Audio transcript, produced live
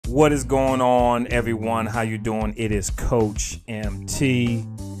What is going on, everyone? How you doing? It is Coach MT,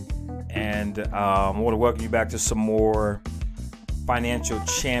 and I want to welcome you back to some more financial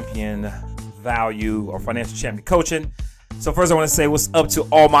champion value or financial champion coaching. So first I want to say what's up to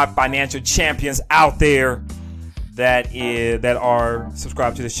all my financial champions out there that are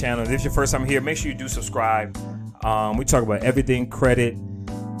subscribed to this channel. If it's your first time here, make sure you do subscribe. We talk about everything credit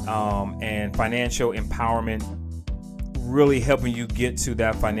and financial empowerment, really helping you get to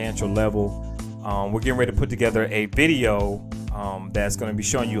that financial level. We're getting ready to put together a video that's going to be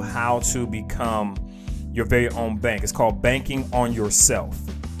showing you how to become your very own bank. It's called Banking on Yourself.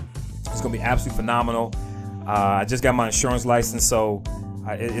 It's going to be absolutely phenomenal. I just got my insurance license, so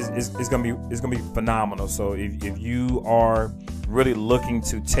it's going to be phenomenal. So if you are really looking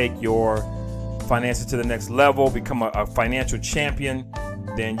to take your finances to the next level, become a financial champion,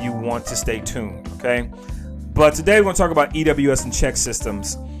 then you want to stay tuned, okay? But today we're going to talk about EWS and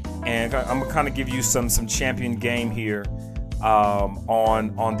Chexsystems, and I'm going to kind of give you some champion game here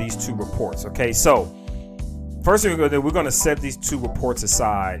on these two reports, okay? So first thing we're going to do, we're going to set these two reports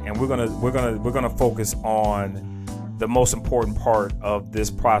aside, and we're going to focus on the most important part of this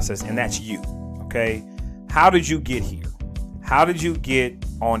process, and that's you, okay? How did you get here? How did you get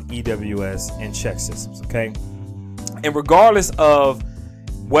on EWS and Chexsystems, okay? And regardless of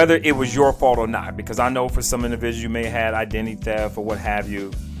whether it was your fault or not, because I know for some individuals you may have had identity theft or what have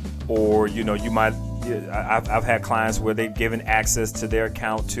you, or you might. I've had clients where they've given access to their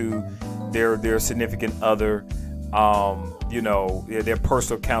account to their significant other, their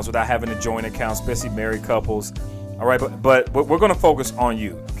personal accounts without having a joint account, especially married couples. All right, but we're going to focus on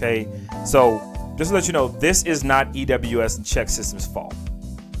you, okay? So just to let you know, this is not EWS and Chexsystems' fault.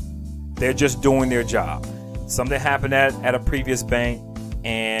 They're just doing their job. Something happened at a previous bank,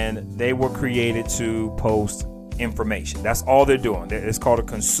 and they were created to post information. That's all they're doing. It's called a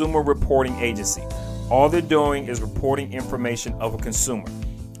consumer reporting agency. All they're doing is reporting information of a consumer.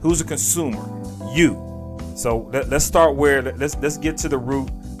 Who's a consumer? You. So let's start let's get to the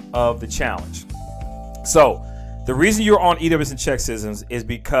root of the challenge. So the reason you're on EWS and Chexsystems is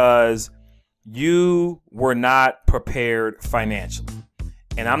because you were not prepared financially.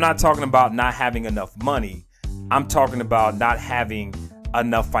 And I'm not talking about not having enough money. I'm talking about not having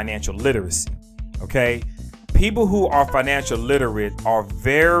enough financial literacy, okay? People who are financial literate are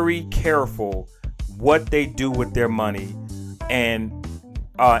very careful what they do with their money and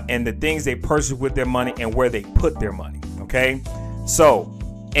the things they purchase with their money and where they put their money, okay? So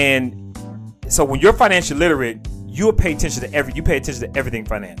when you're financially literate, you pay attention to everything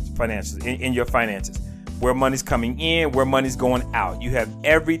financial in your finances. Where money's coming in, where money's going out. You have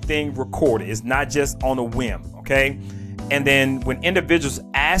everything recorded. It's not just on a whim, okay? And then when individuals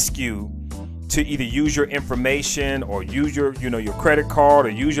ask you to either use your information or use your credit card or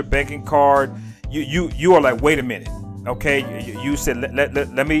use your banking card, you are like, wait a minute, okay? You said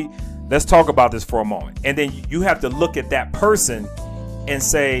let's talk about this for a moment, and then you have to look at that person and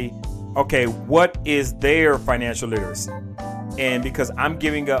say, okay, what is their financial literacy? And because I'm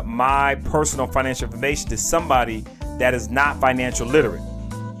giving up my personal financial information to somebody that is not financial literate,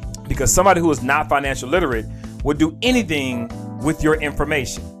 because somebody who is not financial literate would do anything with your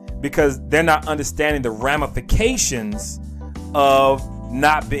information because they're not understanding the ramifications of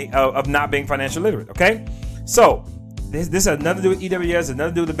not being financially literate. Okay, so this has nothing to do with EWS, has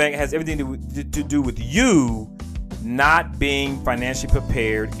nothing to do with the bank. It has everything to do with you not being financially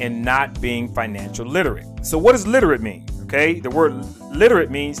prepared and not being financial literate. So what does literate mean? Okay, the word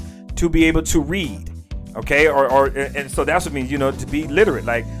literate means to be able to read. Okay, and so that's what it means, to be literate,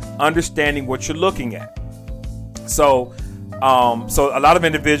 like understanding what you're looking at. So a lot of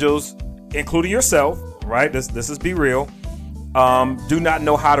individuals, including yourself, right? Let's just be real, do not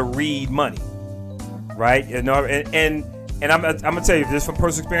know how to read money, right? And I'm gonna tell you this from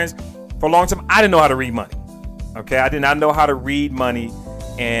personal experience. For a long time, I didn't know how to read money. Okay, I did not know how to read money,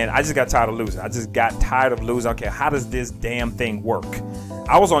 and I just got tired of losing. Okay, how does this damn thing work?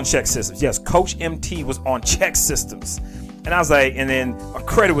 I was on Chexsystems. Yes, Coach MT was on Chexsystems, and I was like, and then my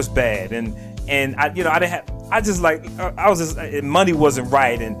credit was bad, and money wasn't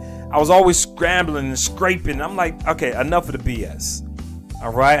right, and I was always scrambling and scraping. I'm like, okay, enough of the BS.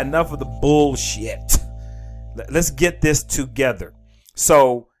 All right, enough of the bullshit. Let's get this together.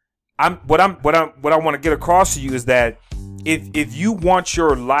 So what I want to get across to you is that if you want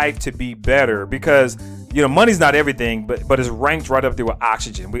your life to be better, because money's not everything, but it's ranked right up there with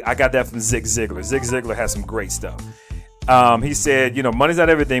oxygen. I got that from Zig Ziglar. Zig Ziglar has some great stuff. He said, money's not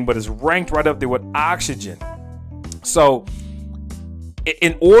everything, but it's ranked right up there with oxygen. So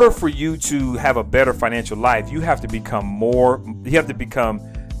in order for you to have a better financial life, you have to become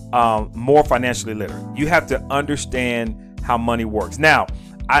more financially literate. You have to understand how money works. Now,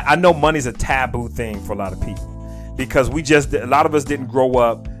 I know money's a taboo thing for a lot of people because a lot of us didn't grow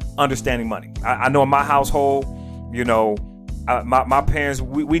up understanding money. I know in my household, you know, my parents,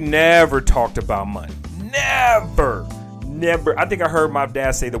 we never talked about money. Never. I think I heard my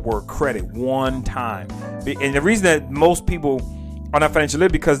dad say the word credit one time. And the reason that most people are not financially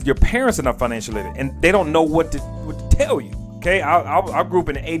literate because your parents are not financially literate and they don't know what to tell you. Okay, I grew up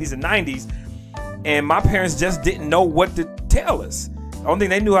in the 80s and 90s, and my parents just didn't know what to tell us. The only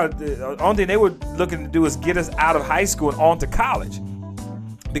thing they were looking to do is get us out of high school and on to college.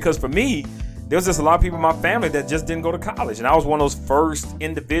 Because for me, there was just a lot of people in my family that just didn't go to college, and I was one of those first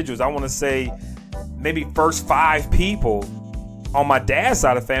individuals. I want to say maybe first 5 people on my dad's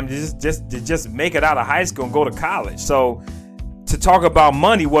side of the family to just make it out of high school and go to college. So to talk about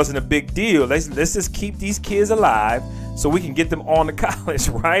money wasn't a big deal. Let's just keep these kids alive so we can get them on to college,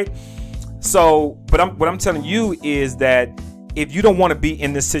 right? So, but what I'm telling you is that if you don't want to be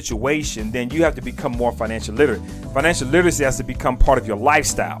in this situation, then you have to become more financially literate. Financial literacy has to become part of your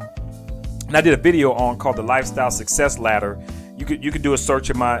lifestyle. And I did a video called the Lifestyle Success Ladder. You could do a search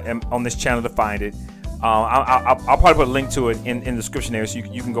on this channel to find it. I'll probably put a link to it in the description area so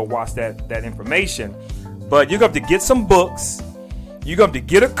you can go watch that information. But you're going to have to get some books. You're going to have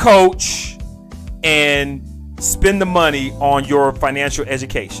to get a coach and spend the money on your financial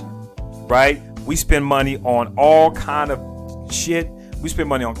education, right? We spend money on all kind of shit. We spend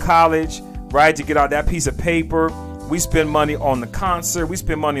money on college, right, to get out that piece of paper. We spend money on the concert. We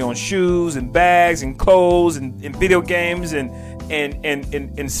spend money on shoes and bags and clothes and video games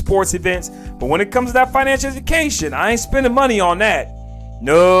and sports events. But when it comes to that financial education, I ain't spending money on that.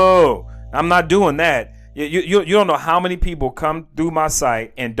 No, I'm not doing that. You don't know how many people come through my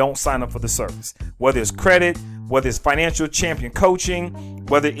site and don't sign up for the service. Whether it's credit, whether it's financial champion coaching,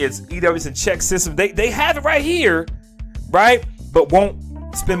 whether it's EWS and Chexsystems, they have it right here, right? But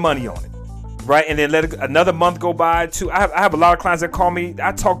won't spend money on it, right? And then let another month go by too. I have a lot of clients that call me.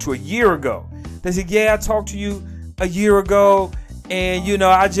 I talked to a year ago. They said, "Yeah, I talked to you a year ago, and you know,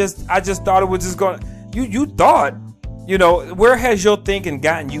 I just thought it was just going." You thought, you know, where has your thinking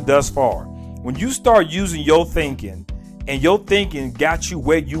gotten you thus far? When you start using your thinking, and your thinking got you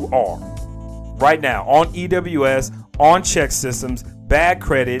where you are right now on EWS, on Chexsystems, bad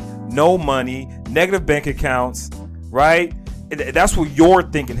credit, no money, negative bank accounts, right? That's where your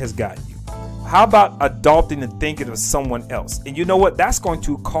thinking has gotten you. How about adopting the thinking of someone else? And you know what? That's going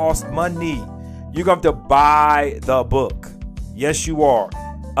to cost money. You're going to have to buy the book. Yes, you are.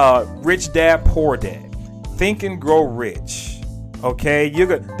 Rich Dad, Poor Dad. Think and Grow Rich. Okay,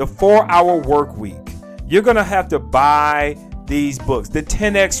 the 4-hour work week. You're gonna have to buy these books. The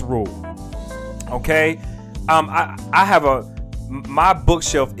 10x rule. Okay, I have my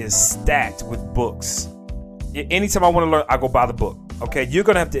bookshelf is stacked with books. Anytime I want to learn, I go buy the book. Okay, you're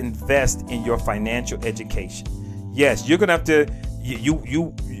gonna have to invest in your financial education. Yes, you're gonna have to you're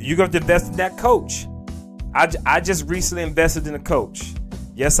gonna have to invest in that coach. I just recently invested in a coach.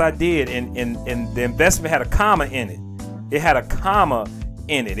 Yes, I did, and the investment had a comma in it. It had a comma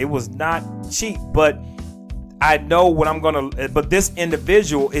in it. It was not cheap, but I know what I'm but this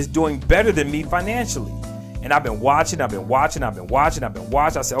individual is doing better than me financially. And I've been watching. I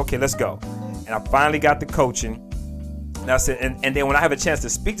said, okay, let's go. And I finally got the coaching. And I said, and then when I have a chance to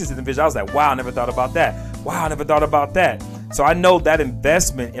speak to this individual, I was like, wow, I never thought about that. Wow, I never thought about that. So I know that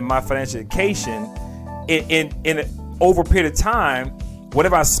investment in my financial education in over a period of time,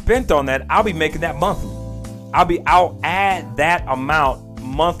 whatever I spent on that, I'll be making that monthly. I'll add that amount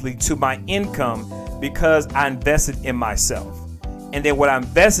monthly to my income because I invested in myself. And then what I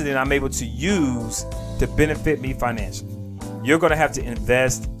invested in, I'm able to use to benefit me financially. You're going to have to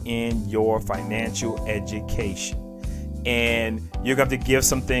invest in your financial education. And you're going to have to give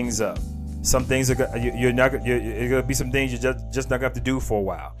some things up. Some things are going to be some things you're just not going to have to do for a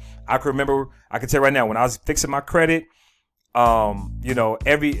while. I can remember, I can tell you right now, when I was fixing my credit, you know,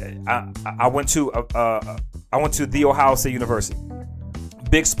 I went to The Ohio State University,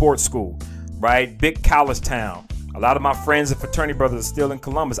 big sports school, right? Big college town. A lot of my friends and fraternity brothers are still in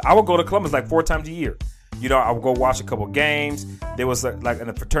Columbus. I would go to Columbus like 4 times a year. You know, I would go watch a couple games. There was like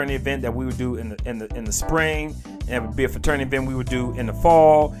a fraternity event that we would do in the spring, and it would be a fraternity event we would do in the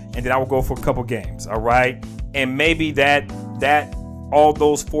fall, and then I would go for a couple games. All right, and maybe that all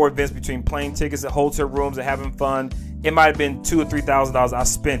those 4 events between plane tickets and hotel rooms and having fun, it might have been $2,000 or $3,000 I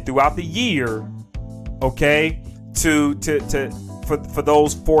spent throughout the year. Okay, for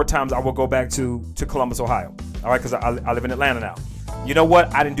those 4 times I will go back to Columbus, Ohio. All right, because I live in Atlanta now. You know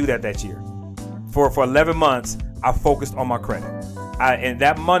what? I didn't do that year. For 11 months, I focused on my credit. And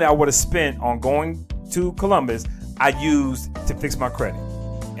that money I would have spent on going to Columbus, I used to fix my credit.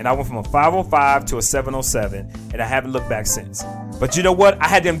 And I went from a 505 to a 707, and I haven't looked back since. But you know what? I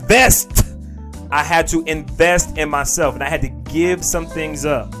had to invest. I had to invest in myself, and I had to give some things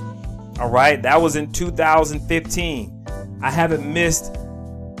up. All right, that was in 2015. I haven't missed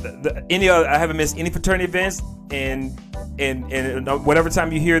I haven't missed any fraternity events, and whatever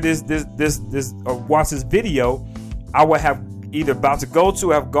time you hear this or watch this video, I will have either about to go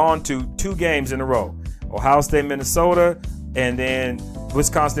to or have gone to 2 games in a row: Ohio State, Minnesota, and then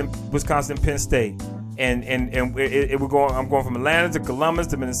Wisconsin, Penn State. And we're going. I'm going from Atlanta to Columbus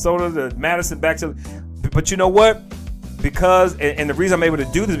to Minnesota to Madison back to. But you know what? Because and the reason I'm able to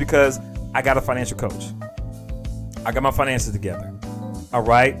do this is because I got a financial coach. I got my finances together. All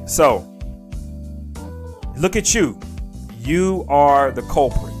right. So look at you. You are the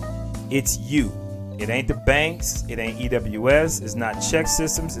culprit. It's you. It ain't the banks. It ain't EWS. It's not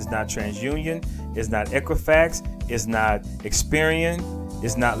Chexsystems. It's not TransUnion. It's not Equifax. It's not Experian.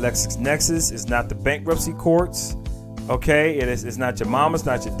 It's not LexisNexis. It's not the bankruptcy courts. Okay, it's not your mama. It's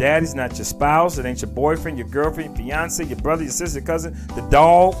not your daddy. It's not your spouse. It ain't your boyfriend, your girlfriend, your fiance, your brother, your sister, your cousin, the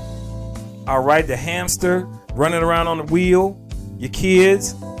dog. All right, the hamster running around on the wheel, your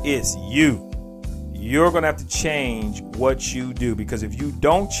kids. It's you. You're going to have to change what you do, because if you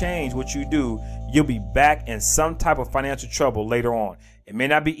don't change what you do, you'll be back in some type of financial trouble later on. It may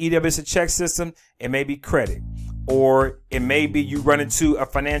not be EWS or Chexsystems. It may be credit. Or it may be you run into a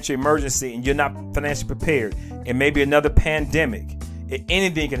financial emergency and you're not financially prepared. It may be another pandemic.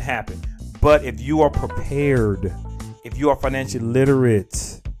 Anything can happen. But if you are prepared, if you are financially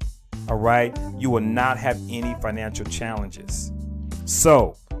literate, all right, you will not have any financial challenges.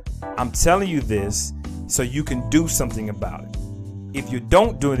 So I'm telling you this so you can do something about it. If you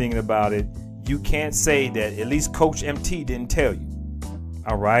don't do anything about it, you can't say that at least Coach MT didn't tell you.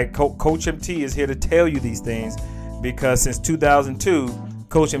 All right, Coach MT is here to tell you these things, because since 2002,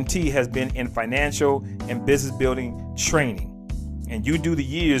 Coach MT has been in financial and business building training. And you do the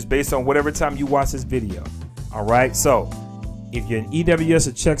years based on whatever time you watch this video. All right, so if you're in EWS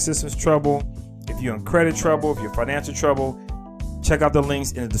or Chexsystems trouble, if you're in credit trouble, if you're financial trouble, check out the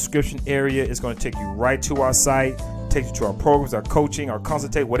links in the description area. It's going to take you right to our site, take you to our programs, our coaching, our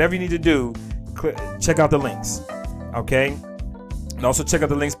consultation, whatever you need to do. Check out the links, okay? And also check out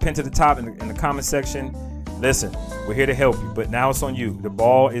the links pinned to the top in the comment section. Listen, we're here to help you, but now it's on you. The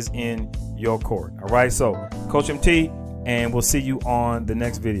ball is in your court. All right, so Coach MT, and we'll see you on the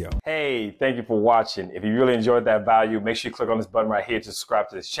next video. Hey, thank you for watching. If you really enjoyed that value, make sure you click on this button right here to subscribe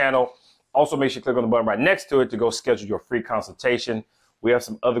to this channel. Also, make sure you click on the button right next to it to go schedule your free consultation. We have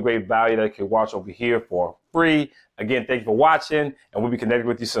some other great value that you can watch over here for free. Again, thank you for watching, and we'll be connected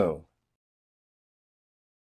with you soon.